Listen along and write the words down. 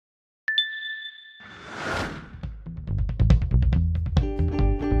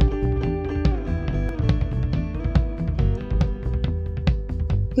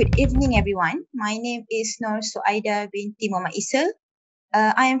Good evening, everyone. My name is Nur Suaidah binti Muhammad Isa.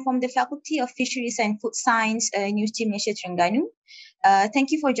 I am from the Faculty of Fisheries and Food Science, University Malaysia Terengganu. Thank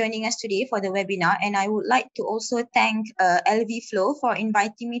you for joining us today for the webinar, and I would like to also thank Elveflow for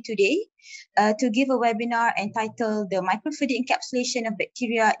inviting me today to give a webinar entitled The Microfluidic Encapsulation of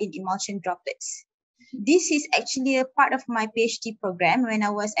Bacteria in Emulsion Droplets. This is actually a part of my PhD program when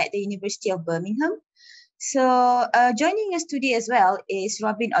I was at the University of Birmingham. So joining us today as well is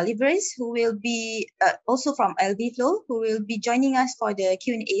Robin Oliveris, who will be also from Elveflow, who will be joining us for the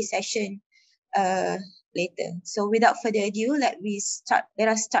Q&A session later. So without further ado, let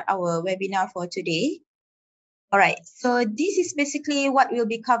us start our webinar for today. All right, so this is basically what will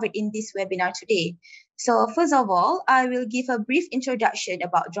be covered in this webinar today. So first of all, I will give a brief introduction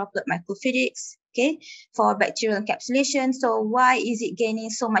about droplet microfluidics, okay, for bacterial encapsulation. So why is it gaining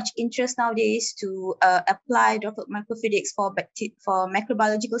so much interest nowadays to apply droplet microfluidics for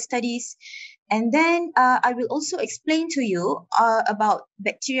microbiological studies? And then I will also explain to you about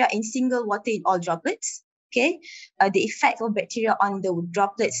bacteria in single water in all droplets, okay, the effect of bacteria on the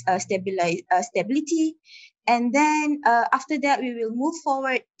droplets stability. And then after that, we will move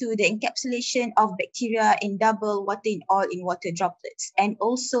forward to the encapsulation of bacteria in double water in all in water droplets, and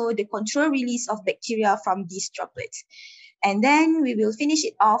also the control release of bacteria from these droplets. And then we will finish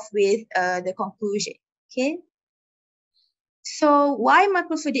it off with the conclusion, okay? So why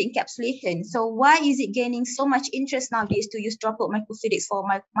microfluidic encapsulation? So why is it gaining so much interest nowadays to use droplet microfluidics for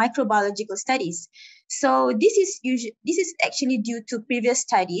microbiological studies? So this is actually due to previous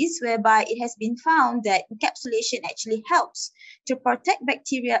studies whereby it has been found that encapsulation actually helps to protect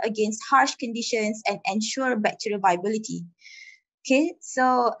bacteria against harsh conditions and ensure bacterial viability. Okay,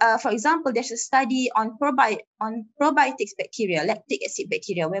 so for example, there's a study on probiotics bacteria, lactic acid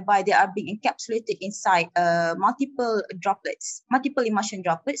bacteria, whereby they are being encapsulated inside multiple emulsion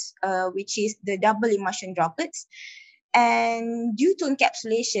droplets, which is the double emulsion droplets. And due to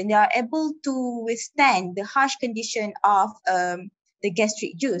encapsulation, they are able to withstand the harsh condition of the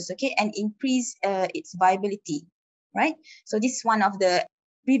gastric juice, okay, and increase its viability, right? So this is one of the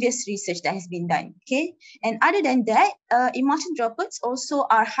previous research that has been done, okay? And other than that, emulsion droplets also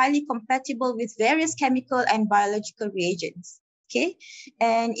are highly compatible with various chemical and biological reagents, okay?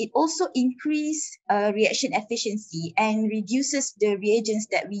 And it also increases reaction efficiency and reduces the reagents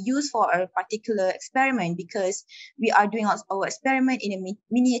that we use for a particular experiment because we are doing our experiment in a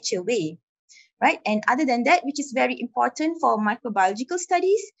miniature way. Right, and other than that, which is very important for microbiological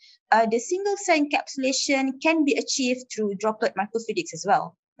studies, the single cell encapsulation can be achieved through droplet microfluidics as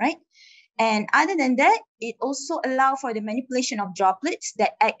well, right? And other than that, it also allows for the manipulation of droplets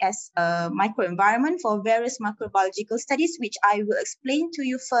that act as a microenvironment for various microbiological studies, which I will explain to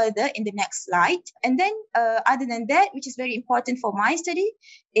you further in the next slide. And then other than that, which is very important for my study,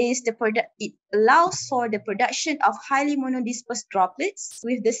 is it allows for the production of highly monodispersed droplets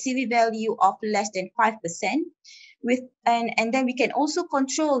with the CV value of less than 5%. And then we can also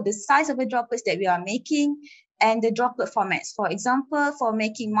control the size of the droplets that we are making and the droplet formats. For example, for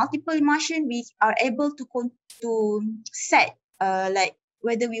making multiple emulsion, we are able to set like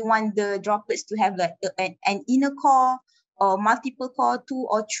whether we want the droplets to have like an inner core or multiple core, 2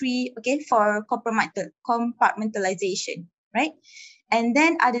 or 3, okay, for compartmentalization, right? And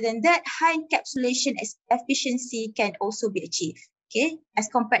then other than that, high encapsulation efficiency can also be achieved, okay, as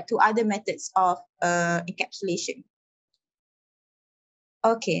compared to other methods of encapsulation.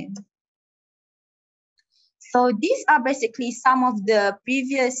 Okay. So these are basically some of the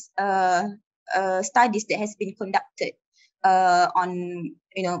previous studies that has been conducted by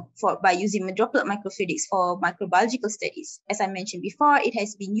using droplet microfluidics for microbiological studies. As I mentioned before, it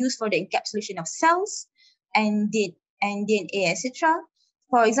has been used for the encapsulation of cells and DNA, etc.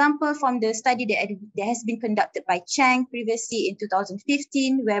 For example, from the study that has been conducted by Chang previously in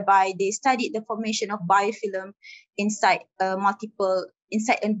 2015, whereby they studied the formation of biofilm inside a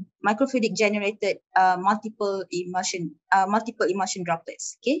microfluidic generated multiple emulsion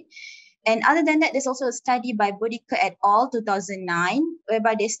droplets, okay? And other than that, there's also a study by Bodiker et al. 2009,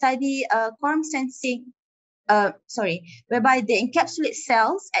 whereby they study quorum sensing, whereby they encapsulate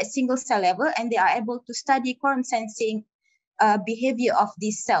cells at single cell level and they are able to study quorum sensing behavior of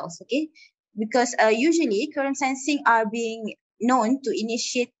these cells, okay? Because usually quorum sensing are being known to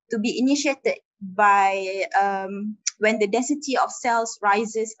be initiated by when the density of cells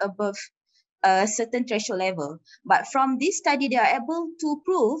rises above a certain threshold level. But from this study, they are able to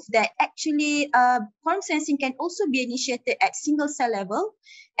prove that actually quorum sensing can also be initiated at single cell level,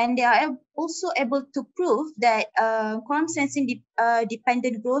 and they are also able to prove that quorum sensing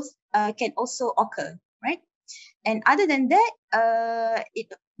dependent growth can also occur, right? And other than that,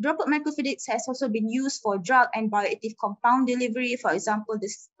 droplet microfluidics has also been used for drug and bioactive compound delivery. For example,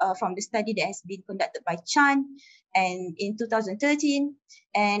 this from the study that has been conducted by Chan and in 2013.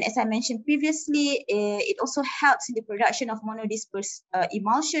 And as I mentioned previously, it also helps in the production of monodisperse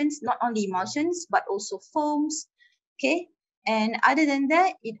emulsions, not only emulsions, but also foams. Okay. And other than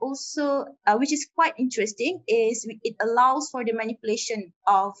that, it also, which is quite interesting, is it allows for the manipulation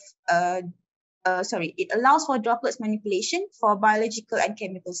of it allows for droplets manipulation for biological and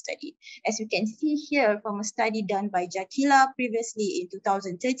chemical study. As you can see here from a study done by Jakila previously in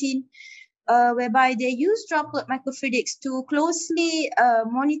 2013, whereby they use droplet microfluidics to closely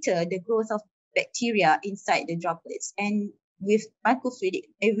monitor the growth of bacteria inside the droplets. And with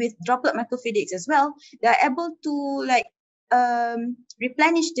droplet microfluidics as well, they're able to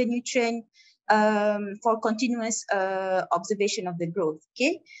replenish the nutrient for continuous observation of the growth.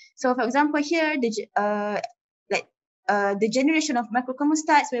 Okay, so for example here, the generation of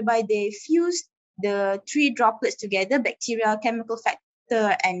microchromostats, whereby they fuse the three droplets together, bacteria, chemical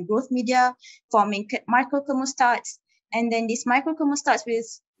factor, and growth media, forming microchromostats. And then these microchromostats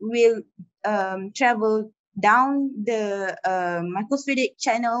will travel down the microfluidic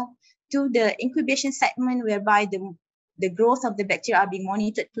channel to the incubation segment, whereby the growth of the bacteria are being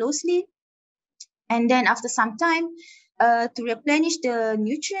monitored closely. And then after some time, to replenish the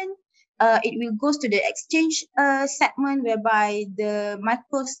nutrient, it will go to the exchange segment, whereby the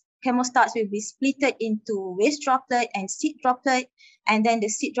microchromostats will be splitted into waste droplet and seed droplet. And then the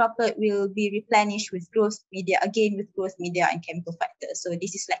seed droplet will be replenished with growth media, again with growth media and chemical factors. So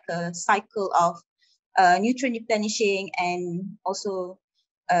this is like a cycle of nutrient replenishing, and also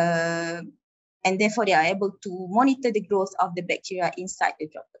and therefore they are able to monitor the growth of the bacteria inside the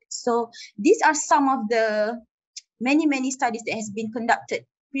droplets. So these are some of the many studies that has been conducted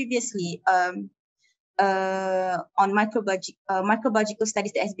previously on microbiological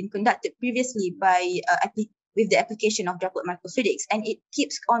studies that has been conducted previously by with the application of droplet microfluidics, and it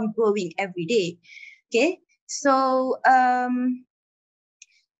keeps on growing every day. Okay, so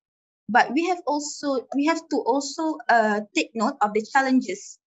but we have to also take note of the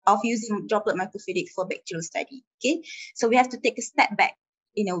challenges of using droplet microfluidics for bacterial study. Okay, so we have to take a step back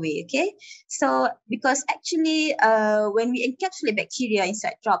in a way. Okay, so because actually when we encapsulate bacteria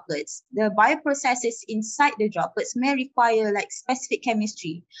inside droplets, the bioprocesses inside the droplets may require like specific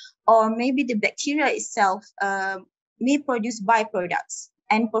chemistry, or maybe the bacteria itself may produce byproducts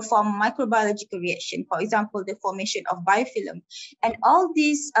and perform microbiological reaction, for example, the formation of biofilm. And all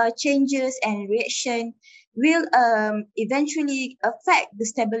these changes and reaction will eventually affect the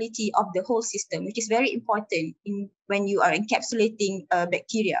stability of the whole system, which is very important when you are encapsulating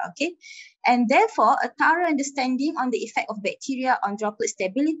bacteria, okay? And therefore, a thorough understanding on the effect of bacteria on droplet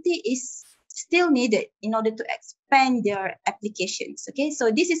stability is still needed in order to expand their applications, okay?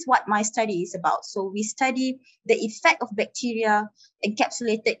 So this is what my study is about. So we study the effect of bacteria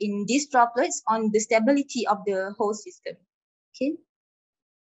encapsulated in these droplets on the stability of the whole system, okay?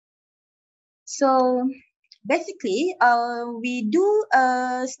 So basically, we do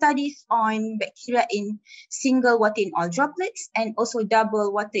studies on bacteria in single water in oil droplets and also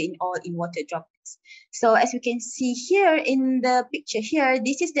double water in oil in water droplets. So as you can see here in the picture here,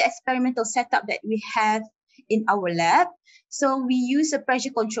 this is the experimental setup that we have in our lab. So we use a pressure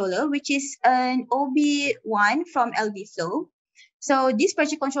controller, which is an OB1 from Elveflow. So this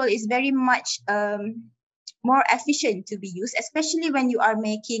pressure controller is very much more efficient to be used, especially when you are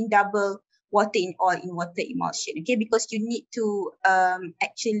making double water in oil in water emulsion, okay? Because you need to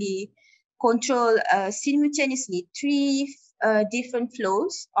actually control simultaneously three different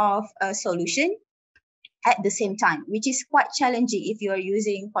flows of a solution at the same time, which is quite challenging if you are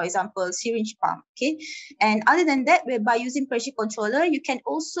using, for example, syringe pump, okay? And other than that, by using pressure controller, you can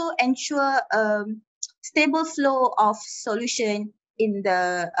also ensure stable flow of solution in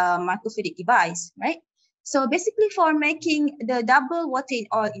the microfluidic device, right? So basically for making the double water in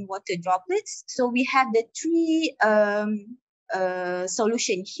oil in water droplets, so we have the three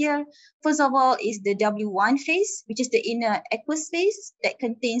solution here. First of all is the W1 phase, which is the inner aqueous phase that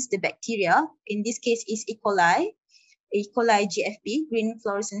contains the bacteria. In this case is E. coli GFP, green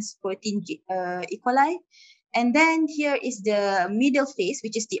fluorescence protein E. coli. And then here is the middle phase,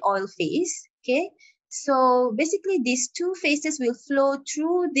 which is the oil phase, okay? So basically these two phases will flow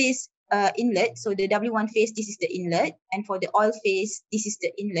through this inlet. So the W1 phase, this is the inlet, and for the oil phase, this is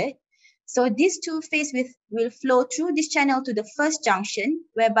the inlet. So these two phases will flow through this channel to the first junction,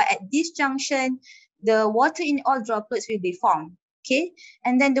 whereby at this junction, the water in oil droplets will be formed, okay?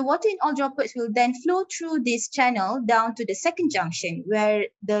 And then the water in oil droplets will then flow through this channel down to the second junction, where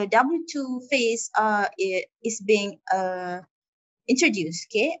the W2 phase is being introduce,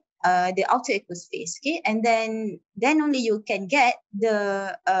 okay, the outer aqueous phase, okay, and then only you can get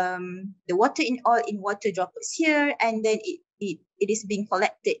the water in water droplets here, and then it is being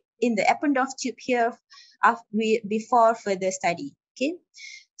collected in the Eppendorf tube here before further study, okay.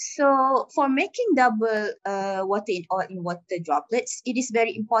 So for making double water in water droplets, it is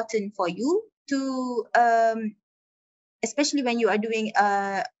very important for you to especially when you are doing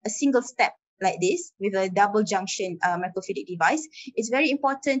a single step like this with a double junction microfluidic device, it's very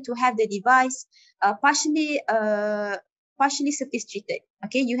important to have the device partially surface treated.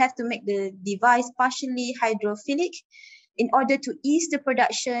 Okay, you have to make the device partially hydrophilic in order to ease the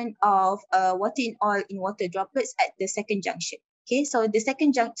production of water in water droplets at the second junction. Okay, so the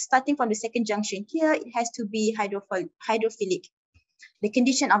starting from the second junction here, it has to be hydrophilic. The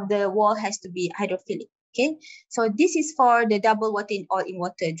condition of the wall has to be hydrophilic. Okay, so this is for the double water in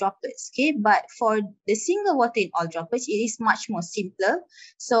water droplets. Okay, but for the single water in all droplets, it is much more simpler.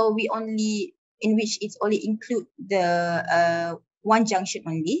 So we only include the one junction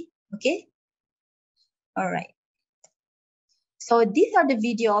only. Okay, all right. So these are the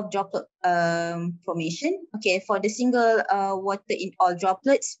video of droplet formation. Okay, for the single water in all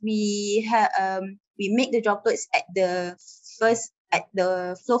droplets, we make the droplets at the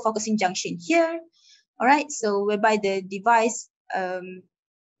flow focusing junction here. All right, so whereby the device,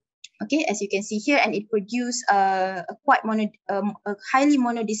 okay, as you can see here, and it produces a highly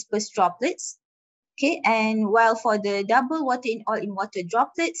monodispersed droplets. Okay, and while for the double water in water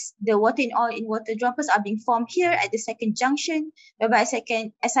droplets, the water in water droplets are being formed here at the second junction, whereby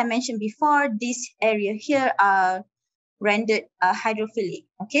as I mentioned before, this area here are rendered hydrophilic.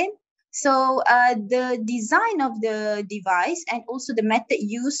 Okay, so the design of the device and also the method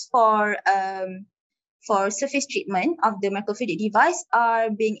used for surface treatment of the microfluidic device are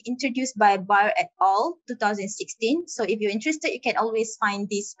being introduced by Bayer et al. 2016. So if you're interested, you can always find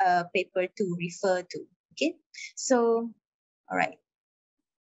this paper to refer to. Okay, so, all right.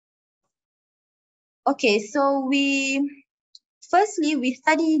 Okay, so firstly, we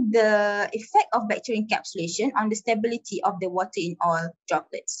study the effect of bacterial encapsulation on the stability of the water in all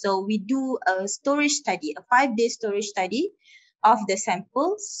droplets. So we do a storage study, a 5-day storage study of the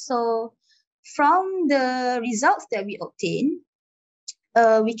samples. So from the results that we obtain,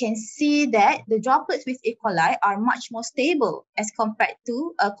 we can see that the droplets with E. coli are much more stable as compared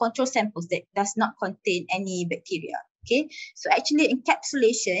to control samples that does not contain any bacteria. Okay, so actually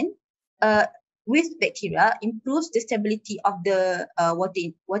encapsulation with bacteria improves the stability of the water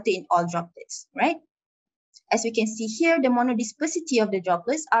in all droplets, right? As we can see here, the monodispersity of the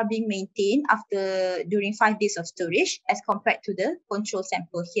droplets are being maintained during 5 days of storage as compared to the control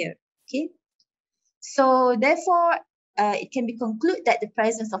sample here. Okay, so therefore, it can be concluded that the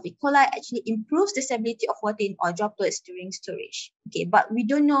presence of E. coli actually improves the stability of water in all droplets during storage. Okay, but we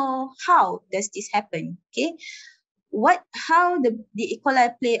don't know how does this happen. Okay, how the E.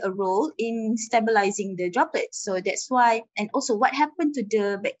 coli play a role in stabilizing the droplets. So that's why, and also what happened to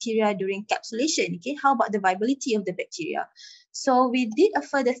the bacteria during encapsulation. Okay, how about the viability of the bacteria? So we did a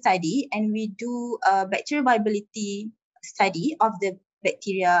further study, and we do a bacterial viability study of the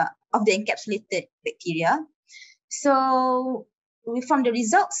bacteria, of the encapsulated bacteria. So from the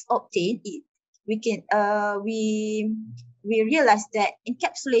results obtained, we realized that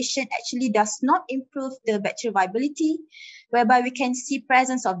encapsulation actually does not improve the bacterial viability, whereby we can see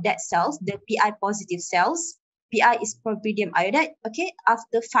presence of dead cells, the Pi positive cells. Pi is propidium iodide, okay,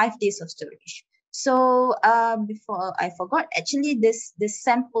 after 5 days of storage. So before I forgot, actually the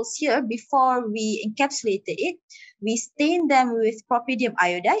samples here, before we encapsulated it, we stained them with propidium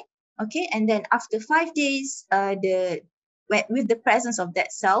iodide, okay, and then after 5 days, with the presence of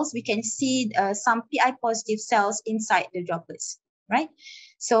dead cells, we can see some Pi positive cells inside the droplets, right?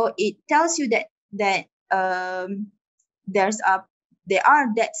 So it tells you that there are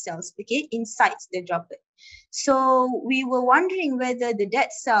dead cells, okay, inside the droplet. So we were wondering whether the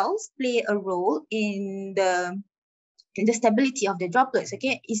dead cells play a role in the stability of the droplets.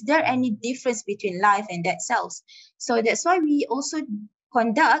 Okay, is there any difference between live and dead cells? So that's why we also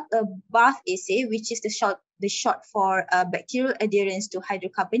conduct a bath assay, which is the short for bacterial adherence to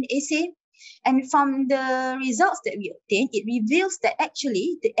hydrocarbon assay. And from the results that we obtained, it reveals that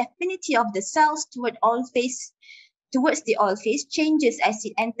actually the affinity of the cells towards the oil phase changes as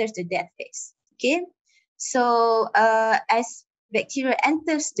it enters the death phase. Okay, so as bacteria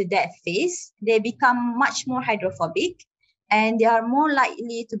enters the death phase, they become much more hydrophobic, and they are more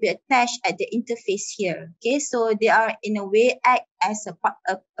likely to be attached at the interface here. Okay, so they are in a way act as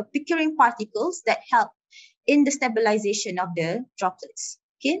a pickering particles that help in the stabilization of the droplets.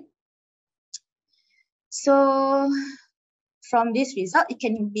 Okay, so from this result,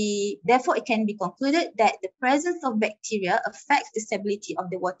 therefore it can be concluded that the presence of bacteria affects the stability of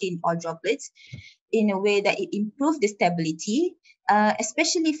the water in oil droplets in a way that it improves the stability,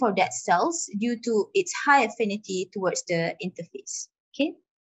 especially for dead cells due to its high affinity towards the interface. Okay.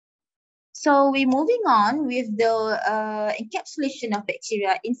 So we're moving on with the encapsulation of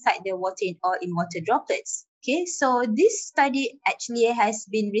bacteria inside the water in oil in water droplets. Okay, so this study actually has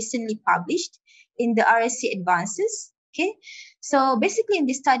been recently published in the RSC Advances. Okay, so basically in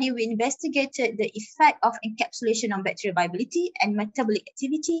this study, we investigated the effect of encapsulation on bacterial viability and metabolic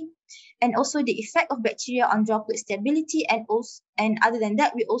activity, and also the effect of bacteria on droplet stability, and other than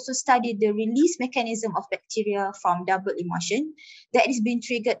that, we also studied the release mechanism of bacteria from double emulsion that is being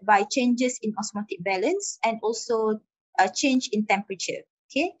triggered by changes in osmotic balance and also a change in temperature.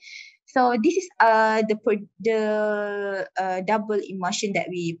 Okay, so this is the double emulsion that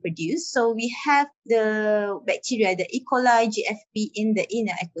we produce. So we have the bacteria, the E. coli, GFP in the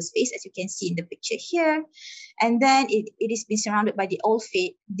inner aqueous phase, as you can see in the picture here, and then it is being surrounded by the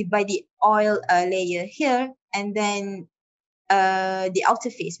oil layer here, and then the outer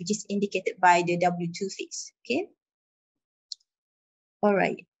phase, which is indicated by the W2 phase. Okay. All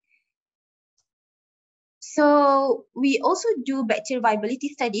right. So we also do bacterial viability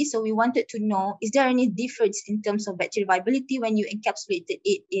studies. So we wanted to know, is there any difference in terms of bacterial viability when you encapsulated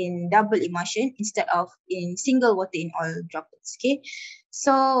it in double emulsion instead of in single water in oil droplets? Okay.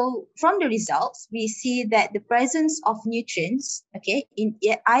 So from the results, we see that the presence of nutrients, okay, in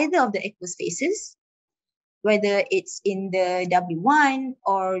either of the aqueous phases, whether it's in the W1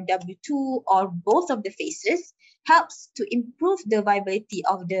 or W2 or both of the phases, helps to improve the viability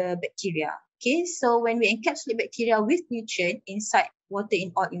of the bacteria. Okay, so when we encapsulate bacteria with nutrient inside water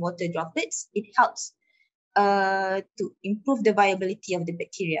in oil in water droplets, it helps to improve the viability of the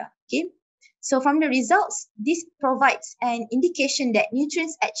bacteria. Okay, so from the results, this provides an indication that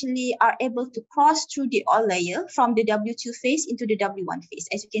nutrients actually are able to cross through the oil layer from the W2 phase into the W1 phase,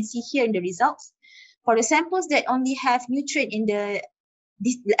 as you can see here in the results. For the samples that only have nutrient in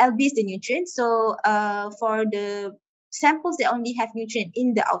LB is the nutrient. So for the samples that only have nutrient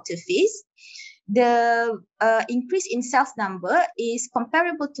in the outer phase, the increase in cells number is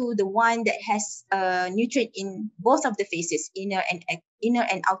comparable to the one that has nutrient in both of the phases, inner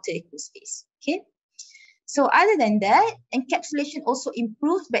and outer aqueous phase. Okay. So other than that, encapsulation also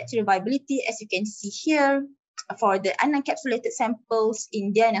improves bacterial viability, as you can see here. For the unencapsulated samples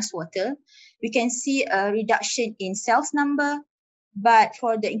in DNS water, we can see a reduction in cells number. But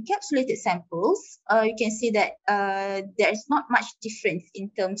for the encapsulated samples, you can see that there is not much difference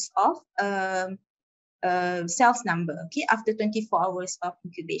in terms of cells number, okay, after 24 hours of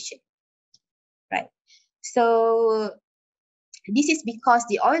incubation. Right. So this is because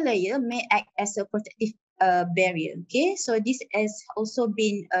the oil layer may act as a protective barrier. Okay, so this has also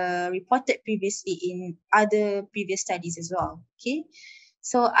been reported previously in other previous studies as well. Okay,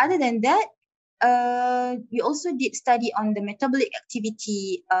 so other than that, we also did study on the metabolic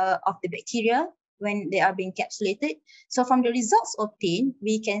activity of the bacteria when they are being encapsulated. So from the results obtained,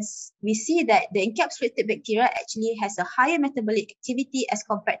 we see that the encapsulated bacteria actually has a higher metabolic activity as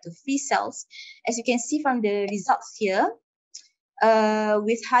compared to free cells. As you can see from the results here,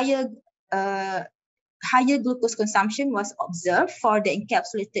 with higher glucose consumption was observed for the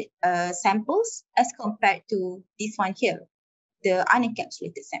encapsulated samples as compared to this one here, the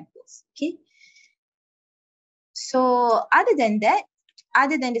unencapsulated samples. Okay. So other than that,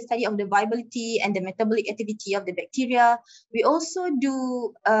 other than the study of the viability and the metabolic activity of the bacteria, we also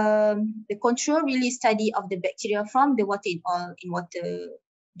do the control release study of the bacteria from the water in oil in water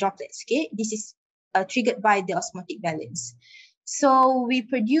droplets. Okay, this is triggered by the osmotic balance. So we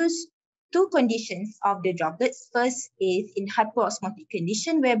produce two conditions of the droplets. First is in hyperosmotic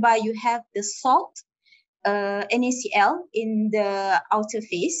condition, whereby you have the salt, NaCl in the outer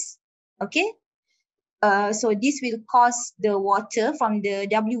phase. Okay. So this will cause the water from the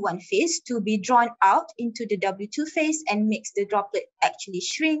W1 phase to be drawn out into the W2 phase and makes the droplet actually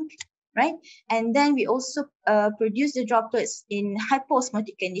shrink, right? And then we also produce the droplets in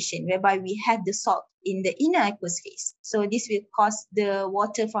hypoosmotic condition, whereby we have the salt in the inner aqueous phase. So this will cause the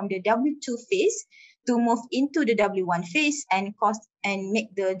water from the W2 phase to move into the W1 phase and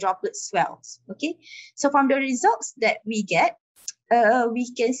make the droplets swells. Okay, so from the results that we get,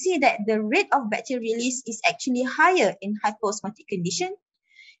 we can see that the rate of bacterial release is actually higher in hypoosmotic condition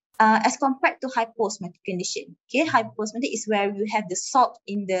as compared to hypoosmotic condition. Okay, hypoosmotic is where you have the salt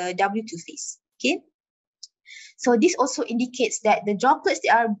in the W2 phase. Okay, so this also indicates that the droplets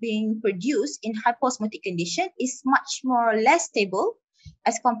that are being produced in hypoosmotic condition is much more less stable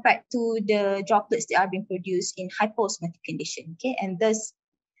as compared to the droplets that are being produced in hypoosmotic condition, okay, and thus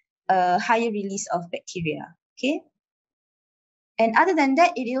higher release of bacteria, okay. And other than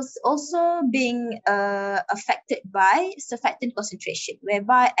that, it is also being affected by surfactant concentration,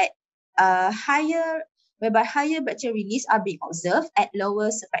 whereby higher bacterial release are being observed at lower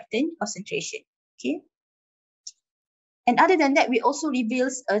surfactant concentration, okay. And other than that, we also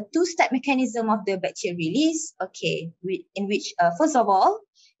reveals a two-step mechanism of the bacterial release, okay, in which first of all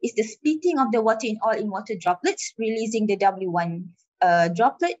is the splitting of the water in oil in water droplets, releasing the W1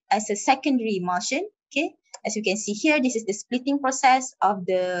 droplet as a secondary emulsion, okay. As you can see here, this is the splitting process of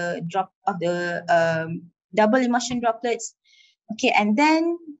the double emulsion droplets, okay, and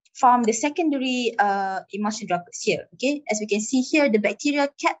then from the secondary emulsion droplets here, okay, as we can see here, the bacteria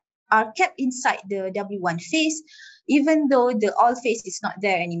are kept inside the W1 phase, even though the oil phase is not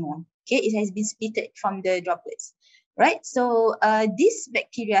there anymore, okay, it has been splitted from the droplets, right? So these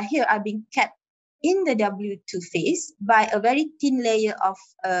bacteria here are being kept in the W2 phase by a very thin layer of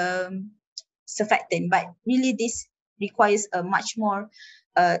surfactant, but really this requires a much more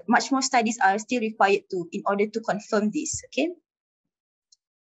studies are still required in order to confirm this, okay.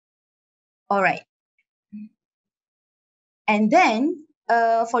 All right, and then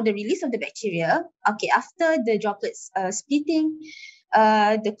for the release of the bacteria, okay, after the droplets splitting,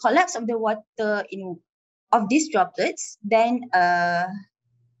 the collapse of the water of these droplets then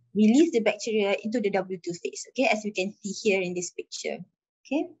release the bacteria into the W2 phase, okay, as you can see here in this picture,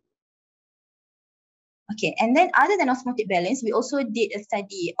 okay. Okay, and then other than osmotic balance, we also did a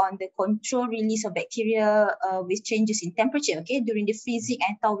study on the control release of bacteria with changes in temperature, okay, during the freezing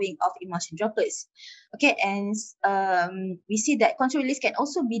and thawing of emulsion droplets. Okay, and we see that control release can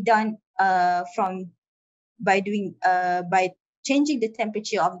also be done by changing the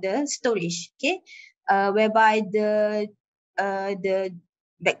temperature of the storage, okay, whereby the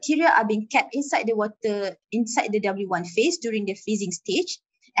bacteria are being kept inside the water, inside the W1 phase during the freezing stage.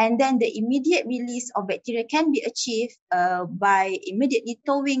 And then the immediate release of bacteria can be achieved by immediately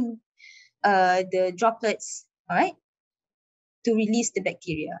thawing the droplets, all right, to release the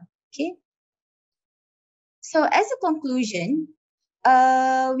bacteria, okay. So as a conclusion,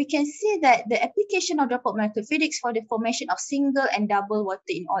 we can see that the application of droplet microfluidics for the formation of single and double water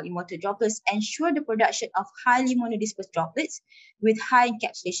in oil in water droplets ensure the production of highly monodispersed droplets with high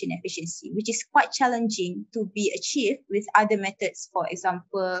encapsulation efficiency, which is quite challenging to be achieved with other methods, for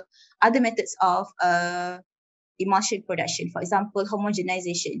example, other methods of emulsion production, for example,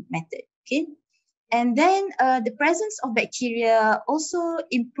 homogenization method, okay. And then the presence of bacteria also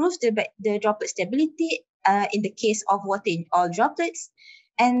improves the droplet stability in the case of water in oil droplets.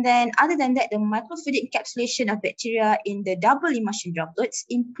 And then other than that, the microfluidic encapsulation of bacteria in the double emulsion droplets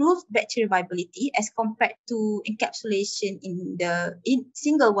improves bacterial viability as compared to encapsulation in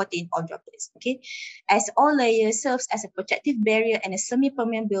single water in oil droplets, okay, as all layers serves as a protective barrier and a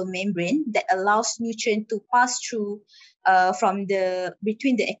semi-permeable membrane that allows nutrient to pass through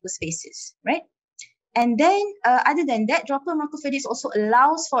between the aqueous phases, right? And then, other than that, droplet microfluidics also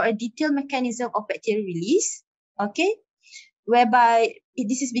allows for a detailed mechanism of bacterial release, okay, whereby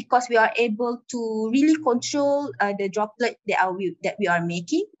this is because we are able to really control the droplet that we are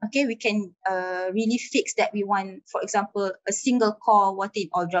making, okay. We can really fix that we want, for example, a single core water in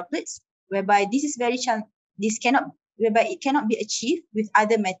all droplets, whereby this is whereby it cannot be achieved with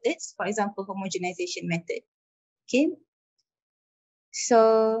other methods, for example, homogenization method, okay.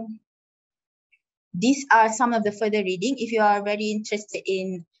 So these are some of the further reading. If you are very interested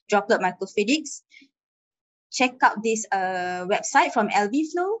in droplet microfluidics, check out this website from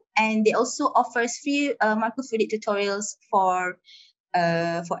Elveflow, and they also offers free microfluidic tutorials for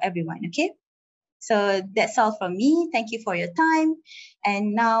everyone, okay? So that's all from me. Thank you for your time.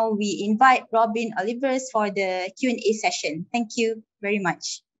 And now we invite Robin Olivers for the Q&A session. Thank you very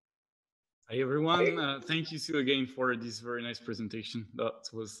much. Hi, everyone. Thank you, Sue, again for this very nice presentation. That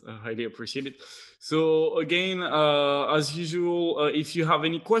was highly appreciated. So again, as usual, if you have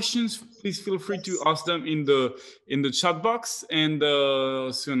any questions, please feel free to ask them in the chat box, and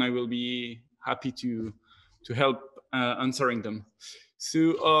soon I will be happy to help answering them.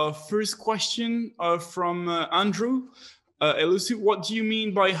 So first question from Andrew. Elusi, what do you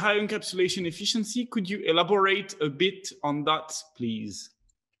mean by high encapsulation efficiency? Could you elaborate a bit on that, please?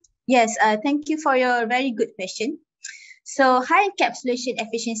 Yes, thank you for your very good question. So high encapsulation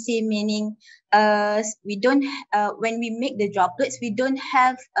efficiency meaning we don't when we make the droplets, we don't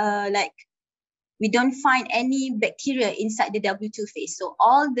have we don't find any bacteria inside the W2 phase. So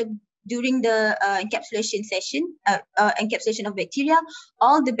all the during the encapsulation session, encapsulation of bacteria,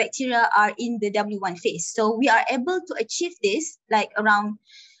 all the bacteria are in the W1 phase. So we are able to achieve this like around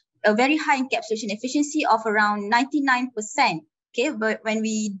a very high encapsulation efficiency of around 99%. Okay, but when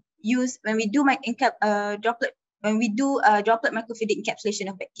we do droplet droplet microfluidic encapsulation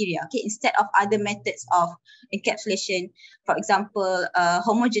of bacteria, okay, instead of other methods of encapsulation, for example,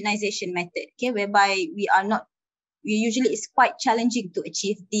 homogenization method, okay, whereby usually it's quite challenging to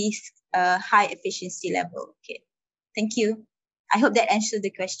achieve this high efficiency level. Okay, thank you. I hope that answered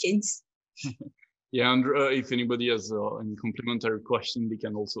the questions. Yeah, and if anybody has any complementary question, they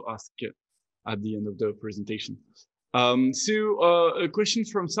can also ask at the end of the presentation. A question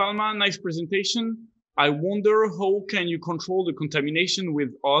from Salma, nice presentation. I wonder how can you control the contamination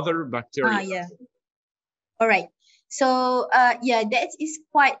with other bacteria? Yeah. All right. So yeah, that is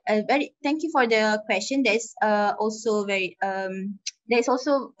quite a very, thank you for the question. That is also very that is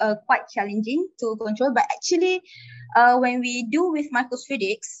also quite challenging to control. But actually, when we do with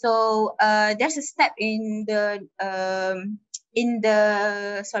microfluidics, so there's a step in the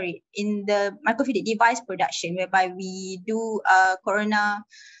microfluidic device production whereby we do the corona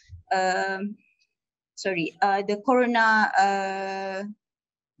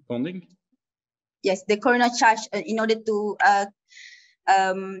bonding. Yes, the corona charge in order to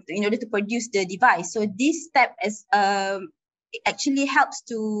produce the device. So this step is actually helps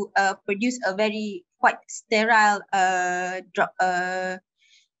to produce a very quite sterile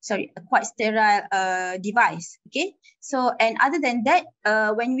device. Okay. So, and other than that,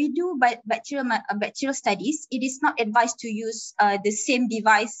 when we do bacterial studies, it is not advised to use the same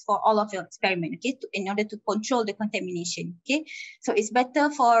device for all of your experiment. Okay, in order to control the contamination. Okay, so it's better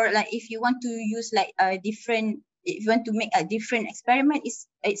for like if you want to use like if you want to make a different experiment,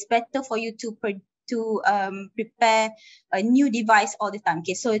 it's better for you to prepare a new device all the time.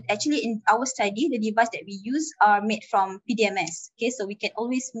 Okay, so actually in our study, the device that we use are made from PDMS. Okay, so we can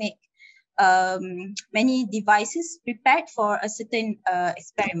always make many devices prepared for a certain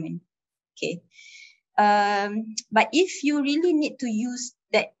experiment. Okay, but if you really need to use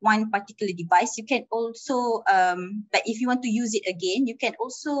that one particular device, you can also but if you want to use it again, you can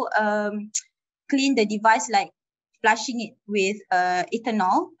also clean the device, like flushing it with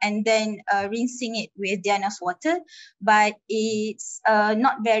ethanol and then rinsing it with Diana's water, but it's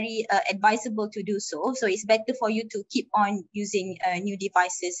not very advisable to do so. So it's better for you to keep on using new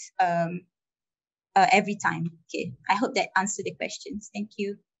devices every time. Okay, I hope that answered the questions. Thank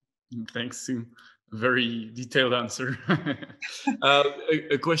you. Thanks, Sue. Very detailed answer.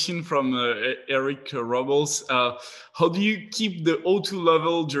 A question from Eric Robles. How do you keep the O2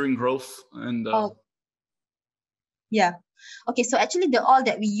 level during growth? And yeah. Okay, so actually the oil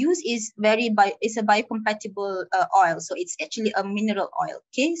that we use is it's a biocompatible oil. So it's actually a mineral oil.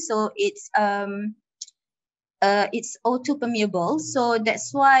 Okay, so it's O2 permeable. So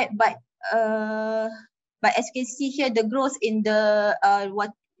that's why, but as you can see here, the growth in the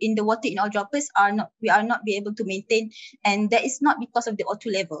water in all droplets we are not be able to maintain, and that is not because of the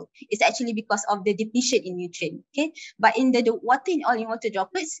O2 level. It's actually because of the depletion in nutrient. Okay, but in the water in all in water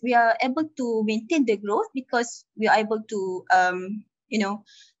droplets, we are able to maintain the growth because we are able to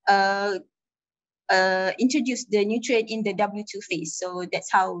introduce the nutrient in the W2 phase. So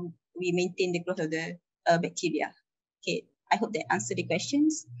that's how we maintain the growth of the bacteria. Okay, I hope that answered the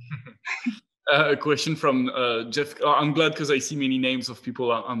questions. A question from Jeff. I'm glad because I see many names of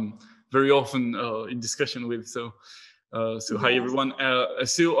people I'm very often in discussion with. So hi everyone. A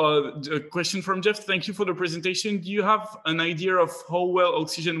question from Jeff. Thank you for the presentation. Do you have an idea of how well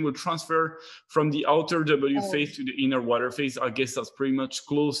oxygen will transfer from the outer W phase to the inner water phase? I guess that's pretty much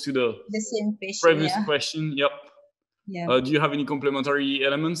close to the same question, previous question. Yep. Yeah. Do you have any complementary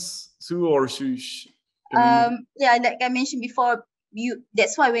elements, Sue, or yeah, like I mentioned before,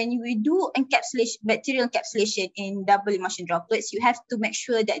 that's why when we do bacterial encapsulation in double immersion droplets, you have to make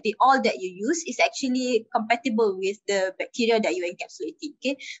sure that the oil that you use is actually compatible with the bacteria that you're encapsulating.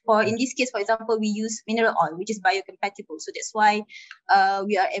 Okay, in this case, for example, we use mineral oil, which is biocompatible. So that's why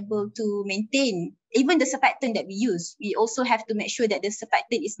we are able to maintain even the surfactant that we use. We also have to make sure that the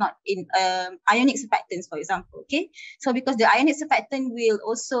surfactant is not in ionic surfactants, for example. Okay, so because the ionic surfactant will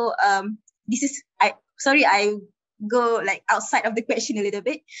also I go like outside of the question a little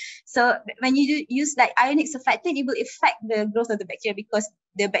bit. So when you use like ionic surfactant, it will affect the growth of the bacteria because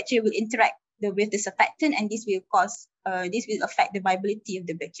the bacteria will interact with the surfactant, and this will affect the viability of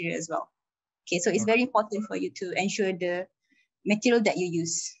the bacteria as well. Okay, so it's very important for you to ensure the material that you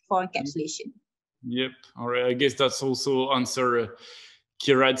use for encapsulation. Yep. All right. I guess that's also answer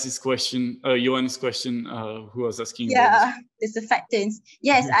Kirad's question, Johan's question, who was asking about Yeah, the surfactants.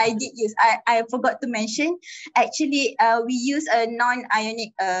 Yes, I did use. I forgot to mention. Actually, we use a non-ionic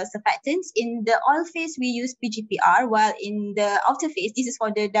surfactants. In the oil phase, we use PGPR, while in the outer phase, this is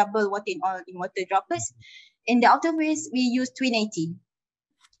for the double water in oil in water droplets. In the outer phase, we use twin 80.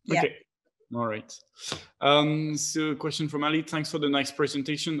 Yeah. Okay. All right. So a question from Ali. Thanks for the nice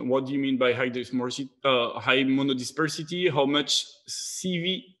presentation. What do you mean by high monodispersity? How much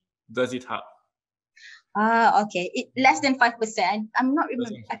CV does it have? Okay. Less than 5%. I'm not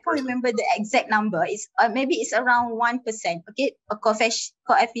remember. I can't remember the exact number. It's maybe it's around 1%. Okay, a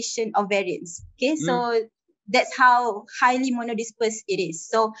coefficient of variance. Okay, so that's how highly monodispersed it is.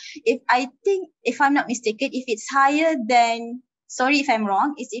 So if I'm not mistaken, if it's higher than, sorry if I'm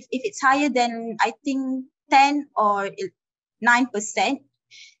wrong, if it's higher than, I think 10 or 9%,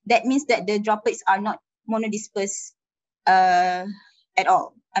 that means that the droplets are not monodispersed at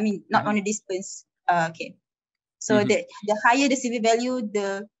all. I mean, not monodispersed. Okay. So the higher the CV value,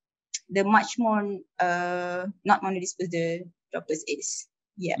 the much more not monodispersed the droplets is.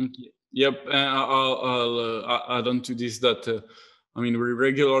 Yeah. Okay. Yep. I'll add on to this that I mean, we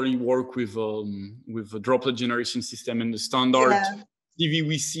regularly work with a droplet generation system, and the standard CV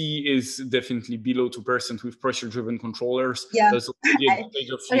we see is definitely below 2% with pressure-driven controllers. Yeah. That's the advantage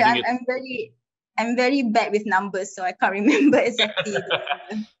of using it. I'm very bad with numbers, so I can't remember exactly the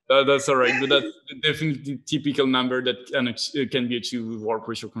number. That's all right, but that's definitely typical number that can be achieved with water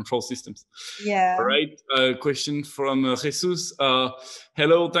pressure control systems. Yeah. All right. Question from Jesus.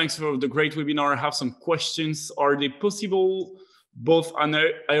 Hello, thanks for the great webinar. I have some questions. Are they possible both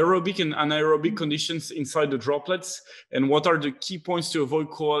aerobic and anaerobic conditions inside the droplets? And what are the key points to avoid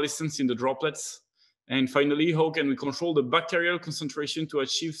coalescence in the droplets? And finally, how can we control the bacterial concentration to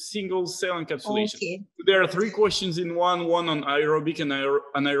achieve single cell encapsulation? Okay. There are 3 questions in one on aerobic and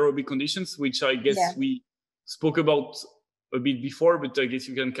anaerobic conditions, which I guess we spoke about a bit before, but I guess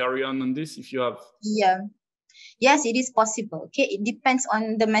you can carry on this if you have. Yeah. Yes, it is possible. Okay, it depends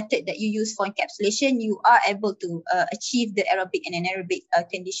on the method that you use for encapsulation. You are able to achieve the aerobic and anaerobic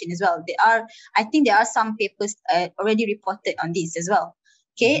condition as well. I think there are some papers already reported on this as well.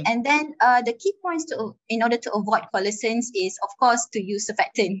 Okay, and then the key points in order to avoid coalescence is, of course, to use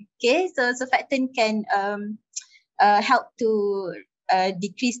surfactant. Okay, so surfactant can help to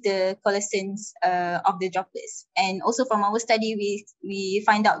decrease the coalescence of the droplets. And also from our study, we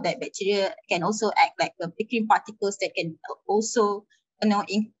find out that bacteria can also act like pickering particles that can also,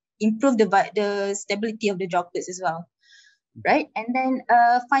 improve the stability of the droplets as well. Right, and then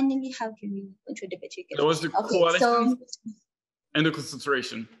finally, how can we control the bacteria? That was the coalescence and the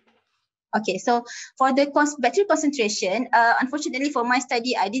concentration. Okay, so for the bacterial concentration, unfortunately for my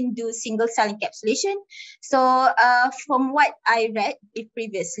study, I didn't do single cell encapsulation. So from what I read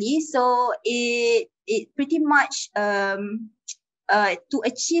previously, so it pretty much to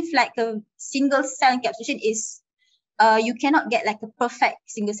achieve like a single cell encapsulation is you cannot get like a perfect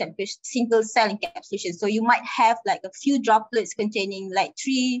single cell encapsulation. So you might have like a few droplets containing like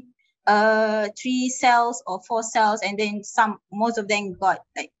 3 cells or 4 cells, and then most of them got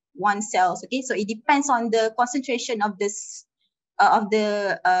like 1 cell. Okay, so it depends on the concentration of this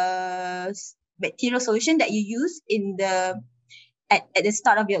bacterial solution that you use in at the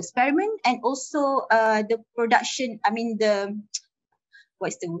start of your experiment, and also the production. I mean the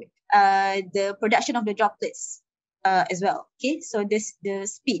production of the droplets as well. Okay, so the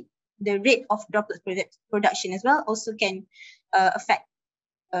speed, the rate of droplet production as well also can affect.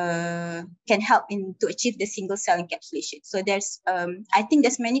 Can help to achieve the single cell encapsulation. So there's, I think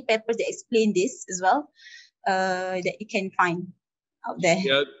there's many papers that explain this as well, that you can find out there.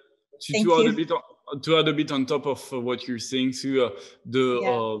 Yeah, to add a bit on top of what you're saying, so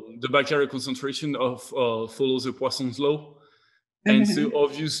the bacterial concentration follows the Poisson's law. And so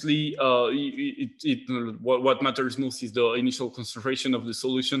obviously, what matters most is the initial concentration of the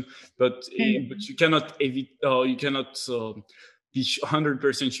solution, but you cannot be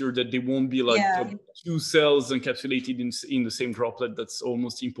 100% sure that they won't be like 2 cells encapsulated in the same droplet. That's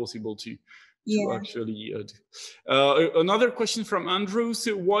almost impossible to actually do. Another question from Andrew.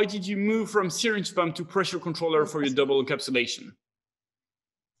 So why did you move from syringe pump to pressure controller for your double encapsulation?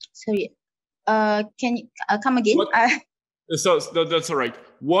 Sorry, can you come again? So that's all right.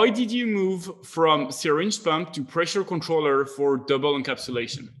 Why did you move from syringe pump to pressure controller for double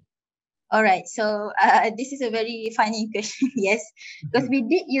encapsulation? All right, so this is a very funny question. Yes, because we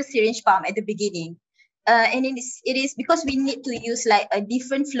did use syringe pump at the beginning. And it is because we need to use like a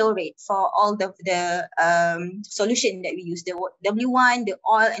different flow rate for all the solution that we use, the W1, the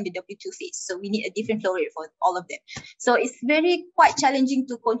oil, and the W2 phase. So we need a different flow rate for all of them. So it's very quite challenging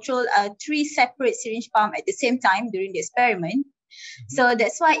to control 3 separate syringe pump at the same time during the experiment. So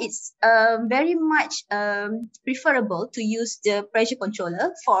that's why it's very much preferable to use the pressure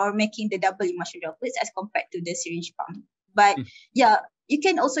controller for making the double emulsion droplets as compared to the syringe pump. But yeah, you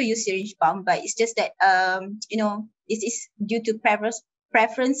can also use syringe pump, but it's just that this is due to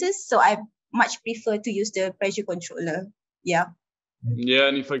preferences. So I much prefer to use the pressure controller. Yeah. Yeah,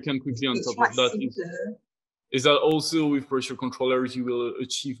 and if I can quickly on top of that, is that also with pressure controllers you will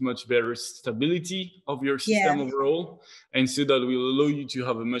achieve much better stability of your system overall, and so that will allow you to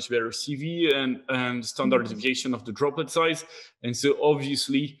have a much better CV and standard deviation of the droplet size. And so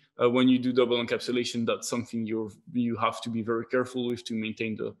obviously when you do double encapsulation, that's something you have to be very careful with to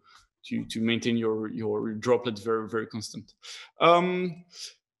maintain your droplets very, very constant. Question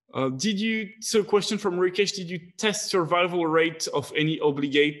from Rikesh, did you test survival rate of any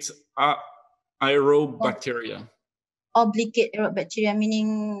obligate aerobe bacteria? Obligate aerobe bacteria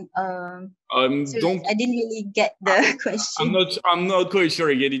meaning I didn't really get the question. I'm not quite sure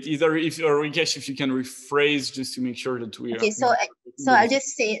I get it either. If Rikesh, if you can rephrase just to make sure that we okay, so I'll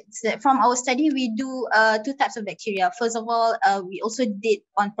just say from our study we do 2 types of bacteria. First of all, we also did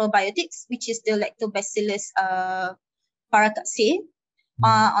on probiotics, which is the lactobacillus paracet,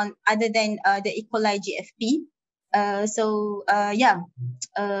 on other than the E. coli GFP.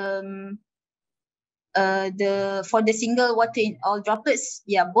 For the single water in all droplets,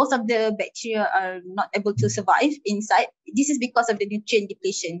 both of the bacteria are not able to survive inside. This is because of the nutrient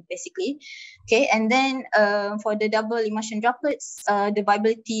depletion, basically. Okay, and then for the double emulsion droplets, the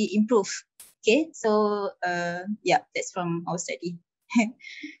viability improve. Okay, so that's from our study.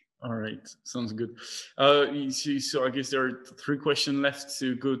 All right, sounds good. So I guess there are 3 questions left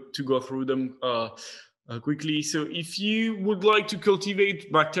to go through them quickly. So if you would like to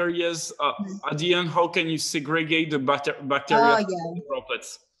cultivate bacteria at the end, how can you segregate the bacteria from the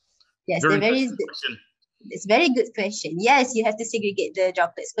droplets? Yes, it's a very good question. Yes, you have to segregate the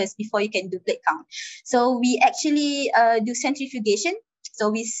droplets first before you can do plate count. So we actually do centrifugation. So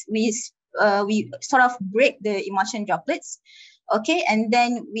we sort of break the emulsion droplets. Okay, and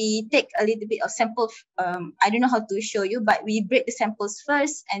then we take a little bit of sample. I don't know how to show you, but we break the samples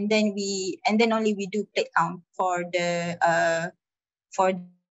first, and then only we do plate count for the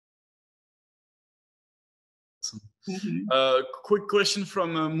Quick question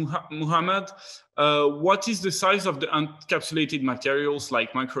from Muhammad. What is the size of the encapsulated materials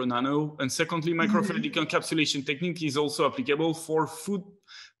like micro nano? And secondly, microfluidic encapsulation technique is also applicable for food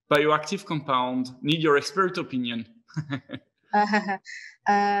bioactive compound. Need your expert opinion.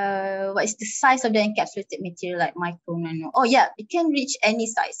 What is the size of the encapsulated material like micro nano? Oh yeah, it can reach any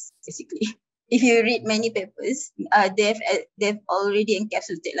size basically. If you read many papers, they've already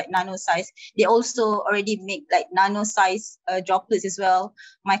encapsulated like nano size. They also already make like nano size droplets as well,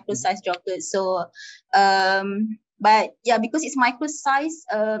 micro size droplets. So but yeah, because it's micro size,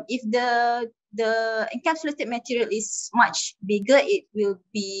 if the encapsulated material is much bigger, it will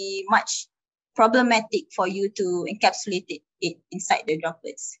be much problematic for you to encapsulate it inside the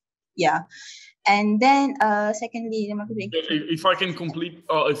droplets. Yeah. And then secondly, if I can complete,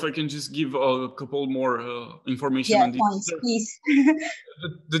 if I can just give a couple more information on this. Points, please.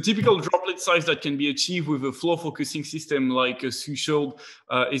 The typical droplet size that can be achieved with a flow focusing system like Sue showed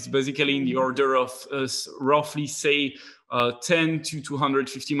is basically in the order of roughly, say, 10 to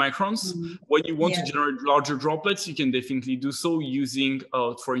 250 microns. When you want to generate larger droplets, you can definitely do so using,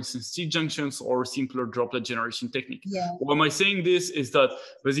 for instance, T junctions or simpler droplet generation technique. Why am I saying this is that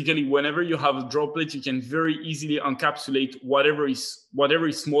basically whenever you have a droplet, you can very easily encapsulate whatever is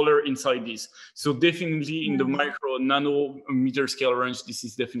smaller inside this. So definitely in the micro nanometer scale range, this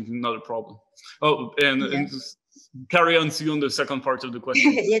is definitely not a problem. Oh, and carry on to on the second part of the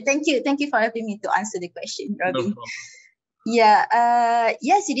question. Thank you for helping me to answer the question, Robin. No problem.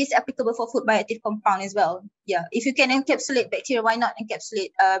 Yes, it is applicable for food bioactive compound as well. Yeah, if you can encapsulate bacteria, why not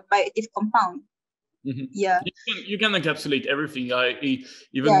encapsulate bioactive compound? Yeah, you can encapsulate everything.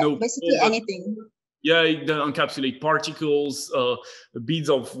 Basically anything. Yeah, it encapsulate particles, beads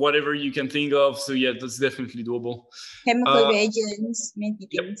of whatever you can think of. So yeah, that's definitely doable. Chemical reagents, many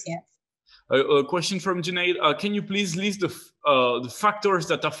things. Yeah. A question from Junaid. Can you please list the factors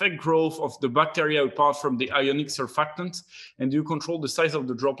that affect growth of the bacteria apart from the ionic surfactant? And do you control the size of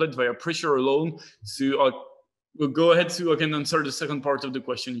the droplet via pressure alone? So Well, go ahead, Sue. I can answer the second part of the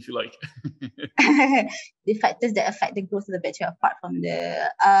question if you like. The factors that affect the growth of the bacteria apart from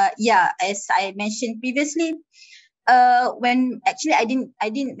the as I mentioned previously, when actually I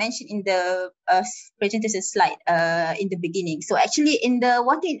didn't mention in the presentation slide in the beginning. So actually in the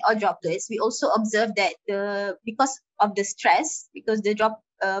water in all droplets, we also observe that because of the stress, because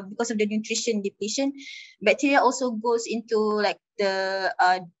of the nutrition depletion, bacteria also goes into like the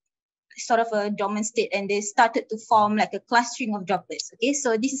sort of a dormant state, and they started to form like a clustering of droplets. Okay,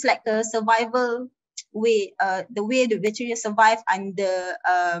 so this is like a survival way, the way the bacteria survive under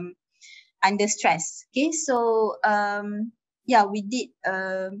stress. Okay, so we did.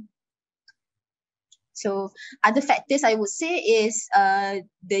 So other factors I would say is the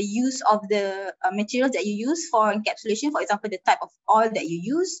use of the materials that you use for encapsulation, for example, the type of oil that you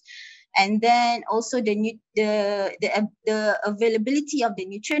use, and then also the availability of the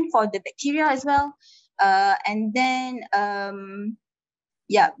nutrient for the bacteria as well, and then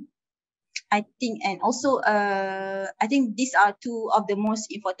I think, and also I think these are two of the most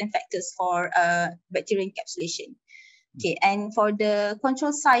important factors for bacterial encapsulation. Okay, and for the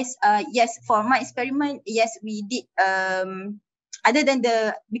control size, yes, for my experiment, yes, we did. Other than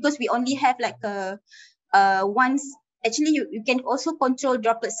because we only have like once. Actually, you can also control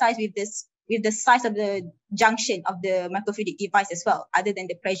droplet size with the size of the junction of the microfluidic device as well, other than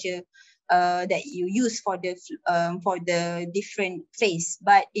the pressure that you use for the different phase.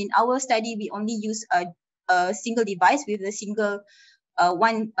 But in our study, we only use a single device with a single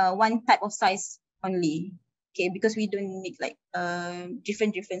one type of size only. Okay, because we don't need like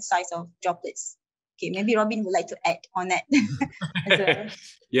different size of droplets. Okay, maybe Robin would like to add on that as well.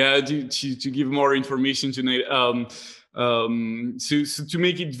 Yeah, to give more information tonight. So to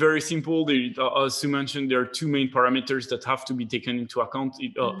make it very simple, as you mentioned, there are two main parameters that have to be taken into account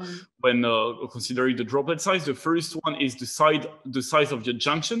when considering the droplet size. The first one is the size of the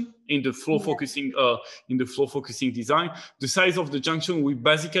junction in the flow focusing design. The size of the junction will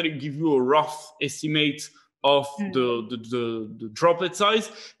basically give you a rough estimate of the droplet size,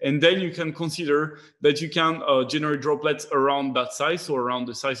 and then you can consider that you can generate droplets around that size, so around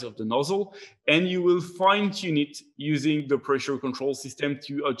the size of the nozzle, and you will fine-tune it using the pressure control system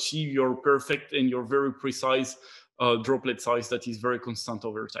to achieve your perfect and your very precise droplet size that is very constant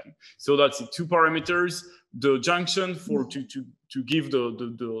over time. So that's it, two parameters: the junction to give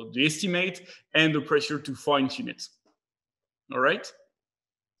the estimate, and the pressure to fine-tune it. All right.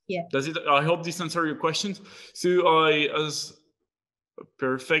 Yeah. Does it? I hope this answers your questions. So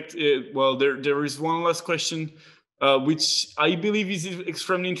perfect. Well, there is one last question, which I believe is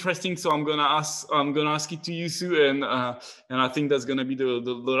extremely interesting. So I'm gonna ask it to you, Sue, and I think that's gonna be the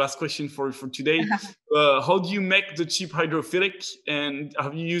last question for today. How do you make the chip hydrophilic? And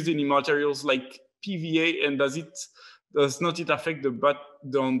have you used any materials like PVA? And does not it affect the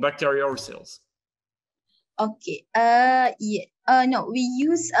bacteria or cells? Okay. No, we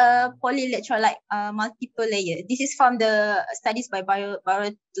use polyelectrolyte multiple layer. This is from the studies by Bio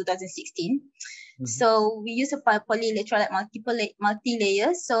 2016. So we use a polyelectrolyte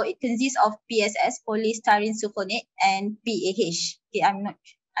multi-layer. So it consists of PSS, polystyrene sulfonate, and PAH. Okay,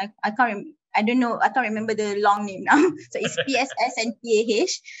 I can't remember the long name now. So it's PSS and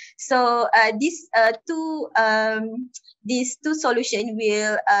PAH. So these two solution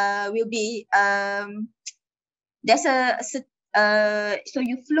will be there's so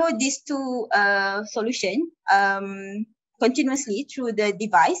you flow these two solution continuously through the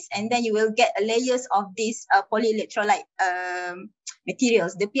device, and then you will get layers of these polyelectrolyte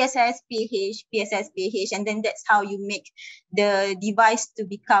materials, the PSS, PAH, and then that's how you make the device to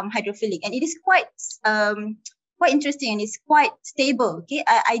become hydrophilic. And it is quite interesting, and it's quite stable. Okay,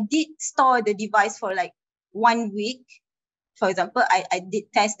 I did store the device for like 1 week, for example. I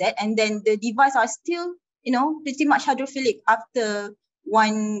did test that, and then the device are still pretty much hydrophilic after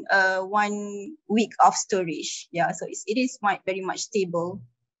one week of storage. Yeah, so it is very much stable.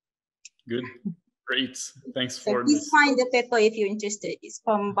 Good, great. Thanks for this. Please find the paper if you're interested. It's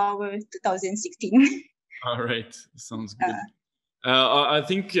from Bauer 2016. All right, sounds good. I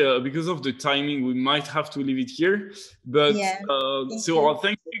think because of the timing, we might have to leave it here. But thank you all.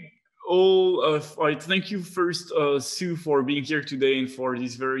 Thank you first, Sue, for being here today and for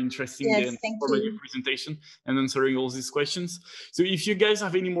this very interesting and informative presentation and answering all these questions. So if you guys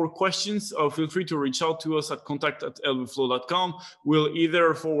have any more questions, feel free to reach out to us at contact@elveflow.com. We'll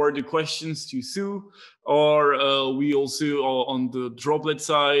either forward the questions to Sue or we also are on the droplet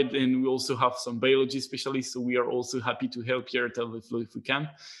side, and we also have some biology specialists. So we are also happy to help here at Elveflow if we can.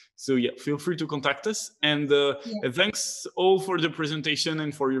 So yeah, feel free to contact us. And thanks all for the presentation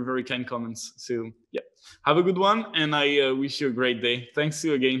and for your very kind comments. So yeah, have a good one, and I wish you a great day. Thanks to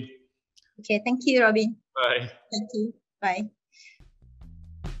you again. Okay, thank you, Robin. Bye. Thank you. Bye.